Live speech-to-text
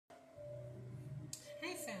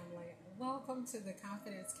welcome to the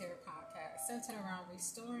Confidence Care Podcast, centered around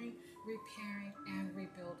restoring, repairing, and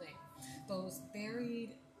rebuilding those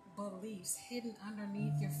buried beliefs hidden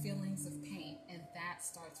underneath your feelings of pain, and that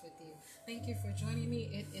starts with you. Thank you for joining me.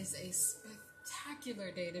 It is a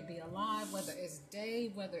spectacular day to be alive, whether it's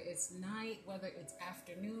day, whether it's night, whether it's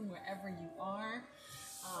afternoon, wherever you are.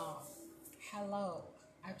 Hello.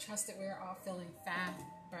 I trust that we're all feeling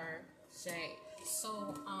Fabergé.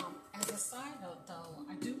 So, as a side note, though,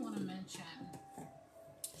 I do want to mention,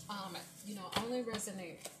 only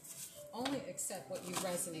accept what you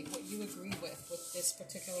resonate, what you agree with this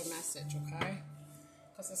particular message, okay?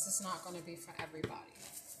 Because this is not going to be for everybody.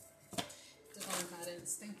 Divine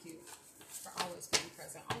Guidance, thank you for always being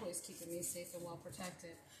present, always keeping me safe and well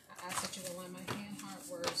protected. I ask that you align my hand, heart,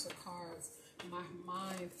 words, or cards, my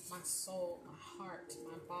mind, my soul, my heart,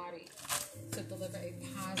 my body, to deliver a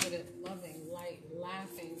positive, loving, light,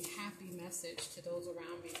 laughing, happy message to those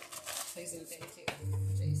around me. Please and thank you.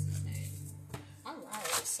 In Jesus' name. All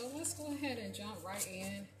right, so let's go ahead and jump right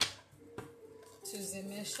in to the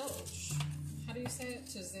message. How do you say it?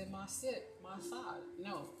 To the masad.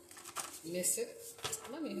 No, miss it.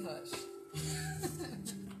 Let me hush.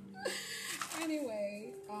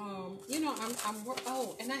 Anyway, and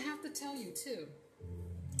I have to tell you too,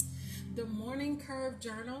 the Morning Curve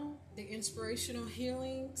Journal, the Inspirational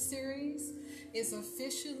Healing Series, is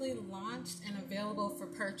officially launched and available for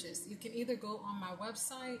purchase. You can either go on my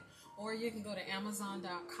website or you can go to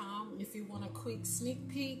Amazon.com. If you want a quick sneak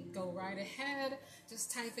peek, go right ahead.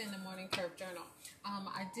 Just type in the Morning Curve Journal.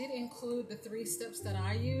 I did include the 3 steps that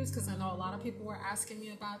I use because I know a lot of people were asking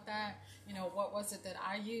me about that. What was it that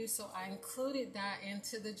I used? So I included that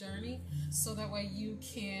into the journey so that way you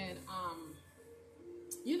can,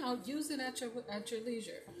 use it at your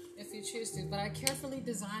leisure if you choose to. But I carefully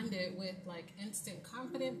designed it with like instant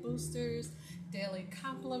confidence boosters, daily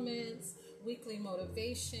compliments, weekly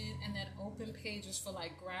motivation, and then open pages for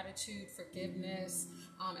like gratitude, forgiveness,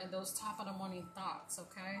 and those top of the morning thoughts,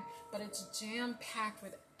 okay? But it's jam-packed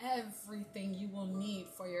with everything you will need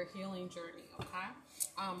for your healing journey, okay?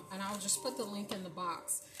 And I'll just put the link in the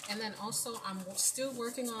box. And then also I'm still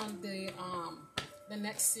working on the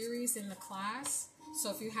next series in the class. So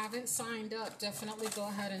if you haven't signed up, definitely go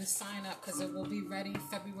ahead and sign up because it will be ready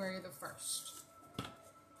February the 1st.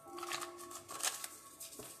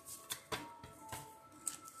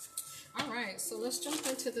 All right, so let's jump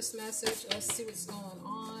into this message. Let's see what's going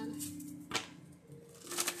on.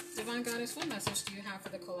 Divine Goddess, what message do you have for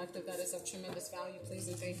the collective that is of tremendous value? Please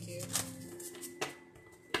and thank you.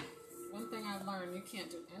 One thing I've learned, you can't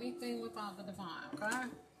do anything without the divine, okay?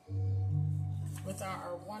 Without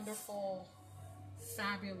our wonderful,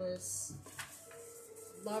 fabulous,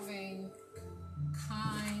 loving,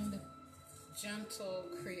 kind, gentle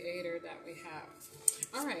creator that we have.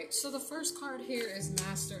 All right, so the first card here is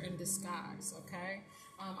Master in Disguise, okay?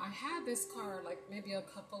 I had this card like maybe a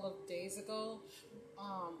couple of days ago.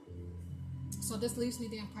 So this leaves me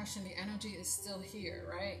the impression the energy is still here,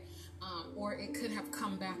 right? Or it could have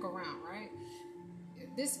come back around, right?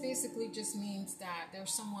 This basically just means that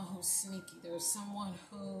there's someone who's sneaky. There's someone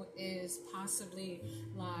who is possibly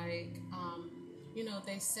like,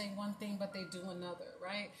 they say one thing, but they do another,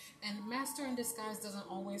 right? And Master in Disguise doesn't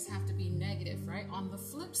always have to be negative, right? On the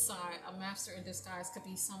flip side, a Master in Disguise could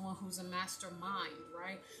be someone who's a mastermind,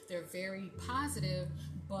 right? They're very positive,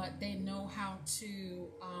 but they know how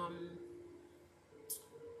to,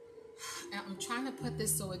 I'm trying to put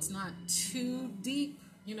this so it's not too deep,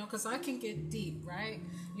 because I can get deep, right?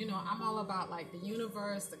 I'm all about like the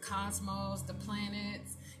universe, the cosmos, the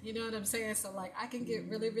planets, you know what I'm saying? So like I can get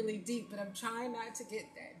really, really deep, but I'm trying not to get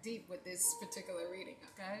that deep with this particular reading,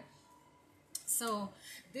 okay? So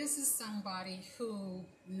this is somebody who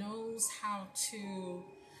knows how to,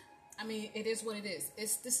 it is what it is.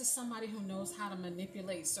 This is somebody who knows how to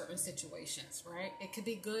manipulate certain situations, right? It could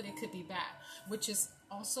be good, it could be bad, which is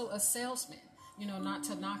also a salesman. Not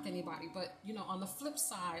to knock anybody, but, on the flip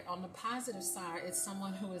side, on the positive side, it's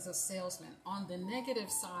someone who is a salesman. On the negative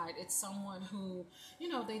side, it's someone who,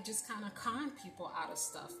 they just kind of con people out of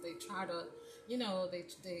stuff. They try to,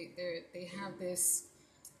 they have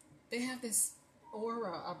this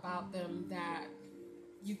aura about them that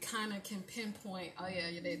you kind of can pinpoint, oh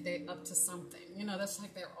yeah, they up to something. That's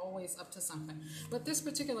like they're always up to something. But this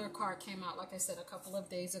particular card came out, like I said, a couple of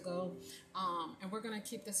days ago. And we're going to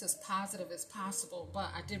keep this as positive as possible.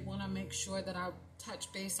 But I did want to make sure that I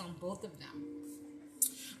touch base on both of them.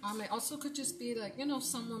 It also could just be like,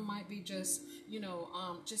 someone might be just,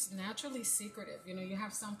 just naturally secretive. You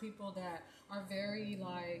have some people that are very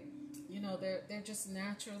like, they're just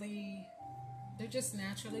naturally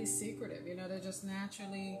secretive. They're just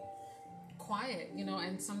naturally quiet,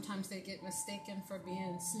 and sometimes they get mistaken for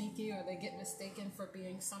being sneaky, or they get mistaken for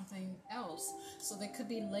being something else. So they could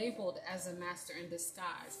be labeled as a master in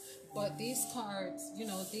disguise. But these cards,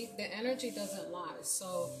 the energy doesn't lie.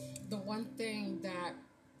 So the one thing that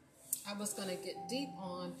I was going to get deep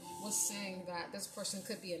on was saying that this person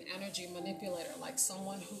could be an energy manipulator, like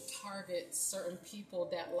someone who targets certain people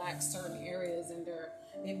that lack certain areas in their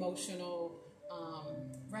emotional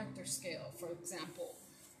Richter scale, for example.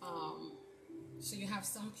 So you have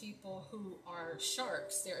some people who are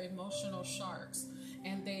sharks, they're emotional sharks,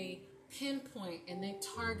 and they pinpoint and they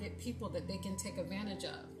target people that they can take advantage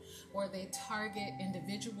of, or they target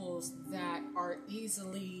individuals that are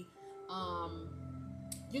easily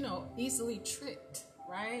easily tricked,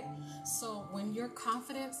 right? So when your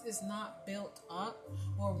confidence is not built up,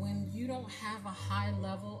 or when you don't have a high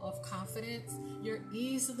level of confidence, you're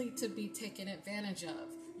easily to be taken advantage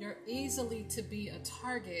of. You're easily to be a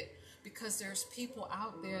target, because there's people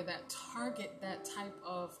out there that target that type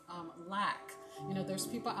of lack. There's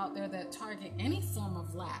people out there that target any form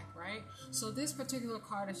of lack, right? So this particular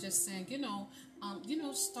card is just saying,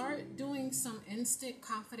 start doing some instant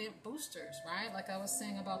confident boosters, right? Like I was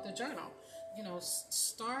saying about the journal,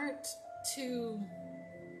 start to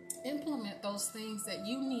implement those things that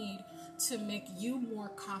you need to make you more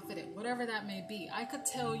confident, whatever that may be. I could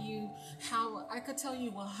tell you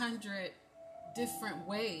 100 different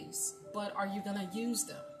ways, but are you going to use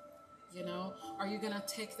them? Are you going to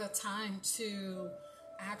take the time to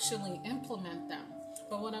actually implement them?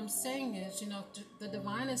 But what I'm saying is, the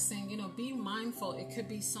divine is saying, be mindful. It could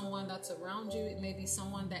be someone that's around you. It may be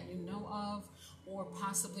someone that you know of, or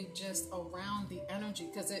possibly just around the energy,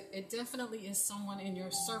 because it definitely is someone in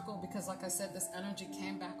your circle, because like I said, this energy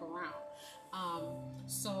came back around.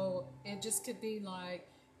 So it just could be like,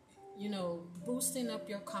 boosting up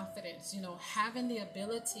your confidence, having the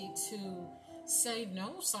ability to say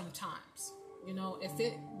no sometimes.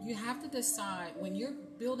 You have to decide when you're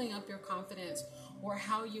building up your confidence, or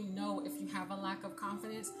how if you have a lack of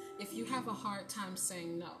confidence, if you have a hard time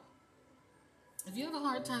saying no. If you have a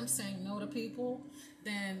hard time saying no to people,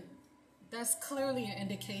 then that's clearly an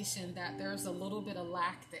indication that there's a little bit of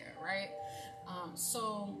lack there, right?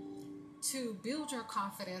 So to build your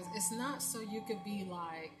confidence, it's not so you could be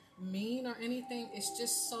like mean or anything. It's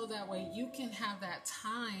just so that way you can have that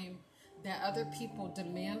time that other people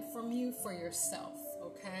demand from you for yourself,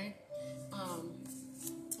 okay?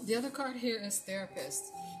 The other card here is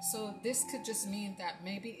therapist. So this could just mean that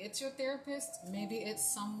maybe it's your therapist, maybe it's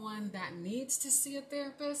someone that needs to see a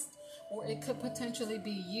therapist, or it could potentially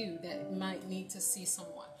be you that might need to see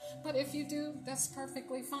someone. But if you do, that's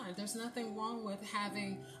perfectly fine. There's nothing wrong with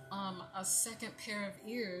having a second pair of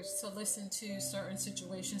ears to listen to certain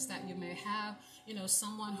situations that you may have.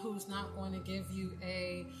 Someone who's not going to give you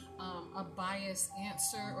a biased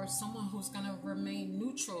answer, or someone who's going to remain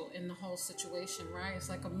neutral in the whole situation, right? It's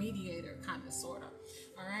like a mediator kind of, sort of.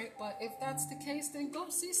 All right. But if that's the case, then go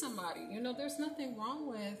see somebody. There's nothing wrong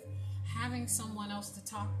with having someone else to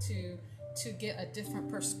talk to get a different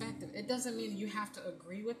perspective. It doesn't mean you have to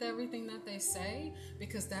agree with everything that they say,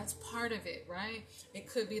 because that's part of it, right? It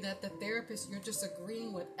could be that the therapist, you're just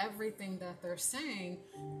agreeing with everything that they're saying,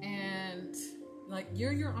 and like,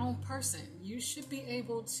 you're your own person. You should be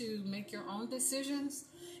able to make your own decisions.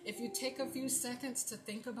 If you take a few seconds to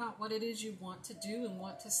think about what it is you want to do and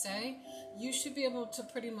want to say, you should be able to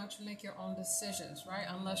pretty much make your own decisions, right?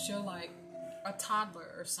 Unless you're like a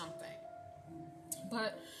toddler or something.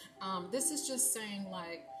 But this is just saying,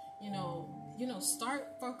 like,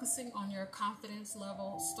 start focusing on your confidence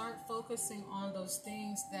level. Start focusing on those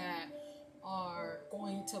things that are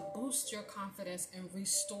going to boost your confidence and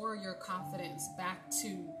restore your confidence back to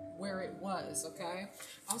where it was, okay?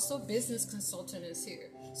 Also, business consultant is here.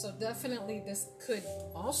 So definitely this could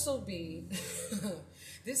also be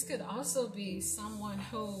someone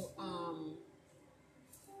who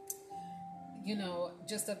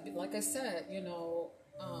like I said,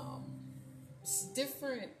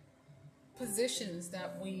 different positions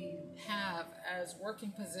that we have as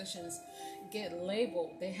working positions get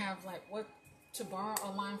labeled. They have, like, what, to borrow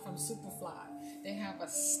a line from Superfly, they have a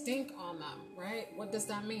stink on them, right? What does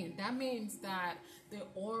that mean? That means that the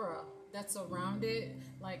aura that's around it,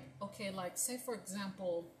 like, okay, like, say for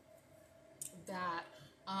example that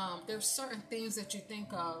there's certain things that you think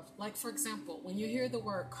of, like, for example, when you hear the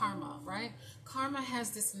word karma, right? Karma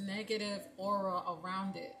has this negative aura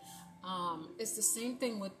around it. It's the same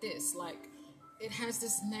thing with this, like, it has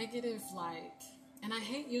this negative, like, and I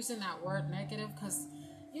hate using that word negative, because,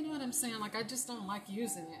 you know what I'm saying, like, I just don't like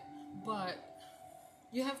using it, but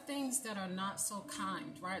you have things that are not so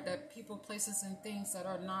kind, right? That people, places, and things that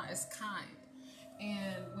are not as kind.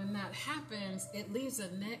 And when that happens, it leaves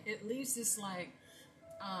it leaves this like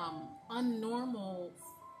unnormal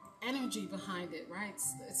energy behind it, right?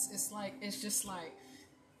 It's like, it's just like,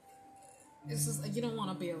 it's just, you don't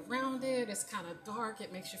want to be around it. It's kind of dark.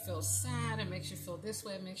 It makes you feel sad. It makes you feel this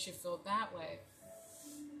way. It makes you feel that way.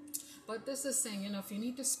 But this is saying, if you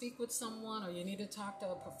need to speak with someone or you need to talk to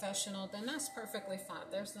a professional, then that's perfectly fine.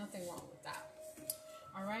 There's nothing wrong with that.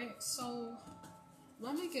 All right. So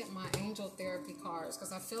let me get my angel therapy cards,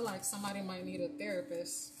 because I feel like somebody might need a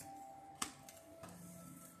therapist.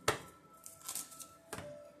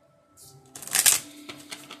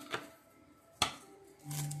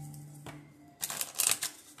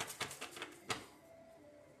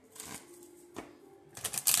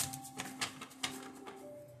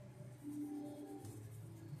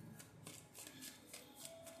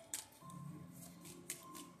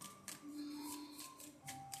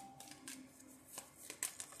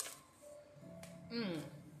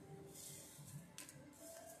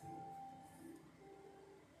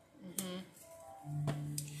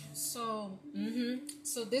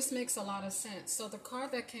 So this makes a lot of sense. So the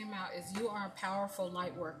card that came out is you are a powerful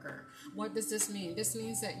light worker. What does this mean? This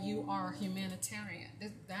means that you are humanitarian.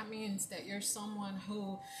 That means that you're someone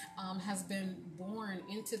who has been born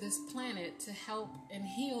into this planet to help and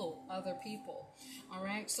heal other people. All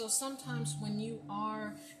right. So sometimes when you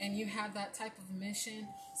are and you have that type of mission,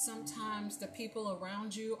 sometimes the people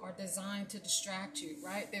around you are designed to distract you,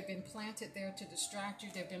 right? They've been planted there to distract you.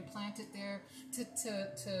 They've been planted there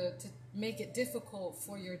to make it difficult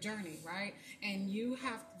for your journey, right? And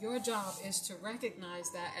your job is to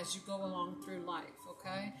recognize that as you go along through life,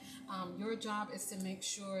 okay? Your job is to make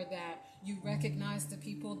sure that you recognize the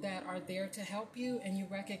people that are there to help you, and you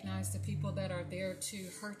recognize the people that are there to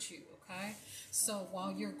hurt you, okay? So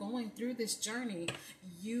while you're going through this journey,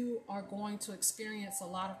 you are going to experience a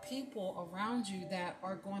lot of people around you that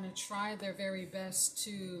are going to try their very best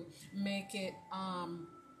to make it,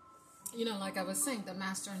 like I was saying, the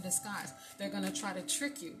master in disguise. They're going to try to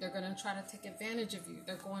trick you. They're going to try to take advantage of you.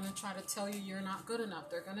 They're going to try to tell you you're not good enough.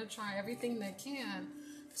 They're going to try everything they can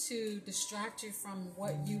to distract you from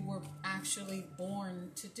what you were actually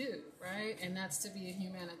born to do, right? And that's to be a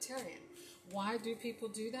humanitarian. Why do people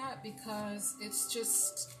do that? Because it's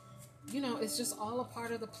just, it's just all a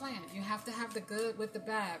part of the plan. You have to have the good with the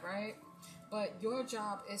bad, right? But your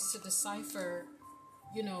job is to decipher,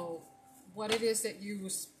 what it is that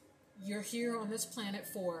you're here on this planet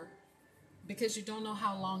for, because you don't know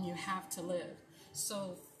how long you have to live.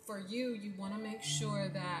 So for you want to make sure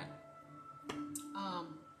that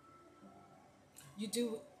you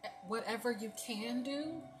do whatever you can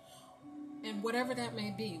do, and whatever that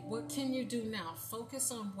may be. What can you do now?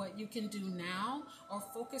 Focus on what you can do now, or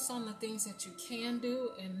focus on the things that you can do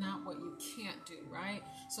and not what you can't do, right?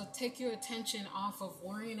 So take your attention off of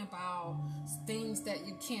worrying about things that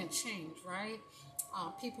you can't change, right?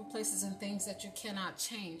 People, places, and things that you cannot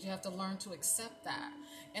change. You have to learn to accept that.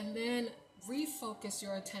 And then refocus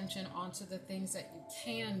your attention onto the things that you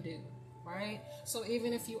can do, right? So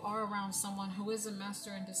even if you are around someone who is a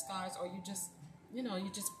master in disguise, or you just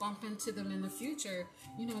bump into them in the future,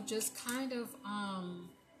 just kind of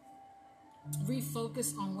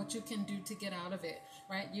refocus on what you can do to get out of it,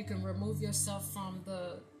 right? You can remove yourself from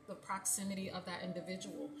the proximity of that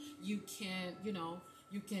individual. You can,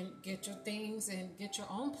 you can get your things and get your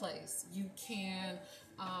own place. You can,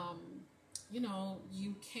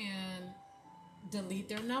 you can delete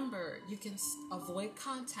their number. You can avoid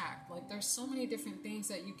contact. Like, there's so many different things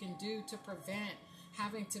that you can do to prevent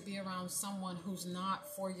having to be around someone who's not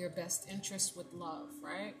for your best interest with love,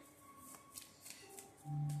 right?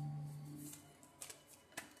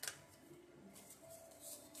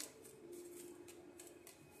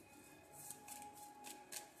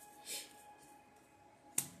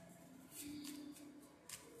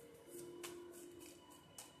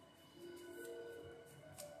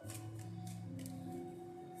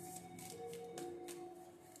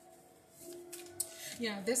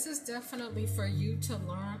 Yeah, this is definitely for you to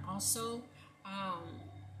learn also,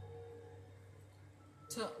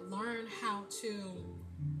 to learn how to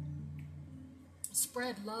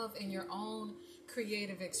spread love in your own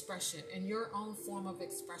creative expression, in your own form of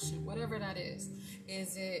expression, whatever that is.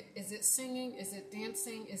 Is it singing? Is it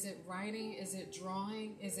dancing? Is it writing? Is it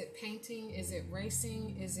drawing? Is it painting? Is it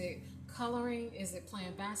racing? Is it coloring? Is it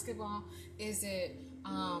playing basketball? Is it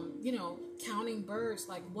counting birds?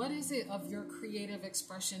 Like, what is it of your creative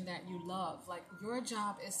expression that you love? Like, your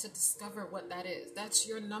job is to discover what that is. That's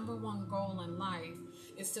your number one goal in life,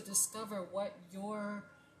 is to discover what your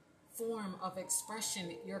form of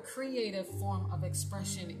expression, your creative form of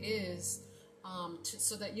expression is,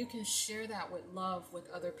 so that you can share that with love with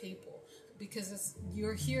other people, because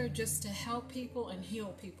you're here just to help people and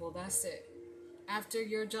heal people. That's it. After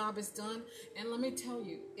your job is done, and let me tell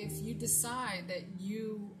you, if you decide that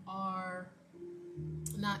you are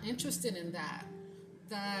not interested in that,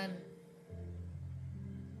 then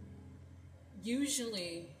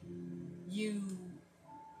usually you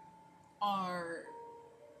are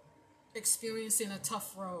experiencing a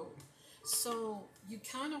tough road. So you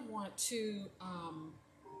kind of want to,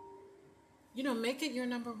 make it your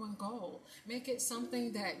number one goal. Make it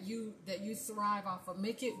something that you thrive off of.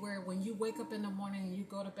 Make it where when you wake up in the morning and you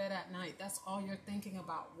go to bed at night, that's all you're thinking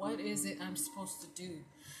about. What is it I'm supposed to do?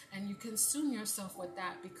 And you consume yourself with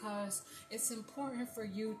that, because it's important for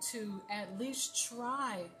you to at least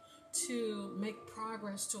try to make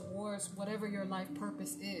progress towards whatever your life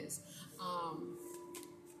purpose is.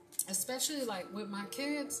 Especially like with my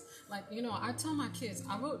kids, like, I tell my kids,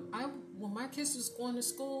 when my kids was going to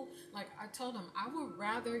school, like I told them, I would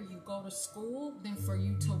rather you go to school than for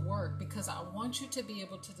you to work, because I want you to be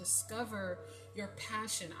able to discover your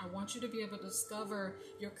passion. I want you to be able to discover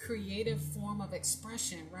your creative form of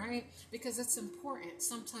expression, right? Because it's important.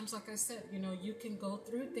 Sometimes, like I said, you can go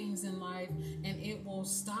through things in life and it will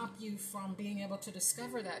stop you from being able to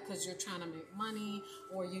discover that, because you're trying to make money,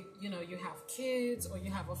 or you have kids, or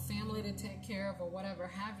you have a family to take care of, or whatever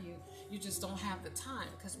have you. You just don't have the time,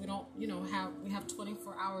 because we don't, we have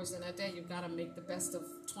 24 hours in a day. You've got to make the best of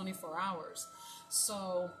 24 hours.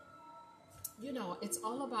 So, it's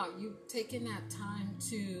all about you taking that time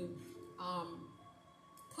to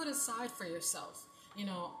put aside for yourself.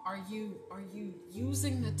 Are you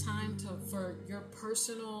using the time for your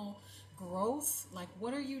personal growth? Like,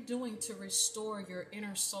 what are you doing to restore your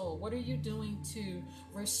inner soul? What are you doing to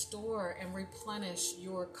restore and replenish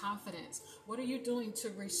your confidence? What are you doing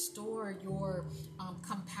to restore your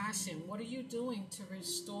compassion? What are you doing to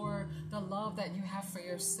restore the love that you have for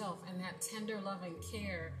yourself, and that tender love and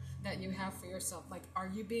care that you have for yourself? Like, are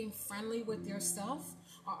you being friendly with yourself,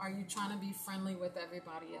 or are you trying to be friendly with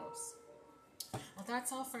everybody else? Well,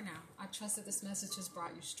 that's all for now. I trust that this message has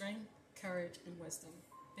brought you strength, courage, and wisdom.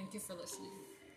 Thank you for listening.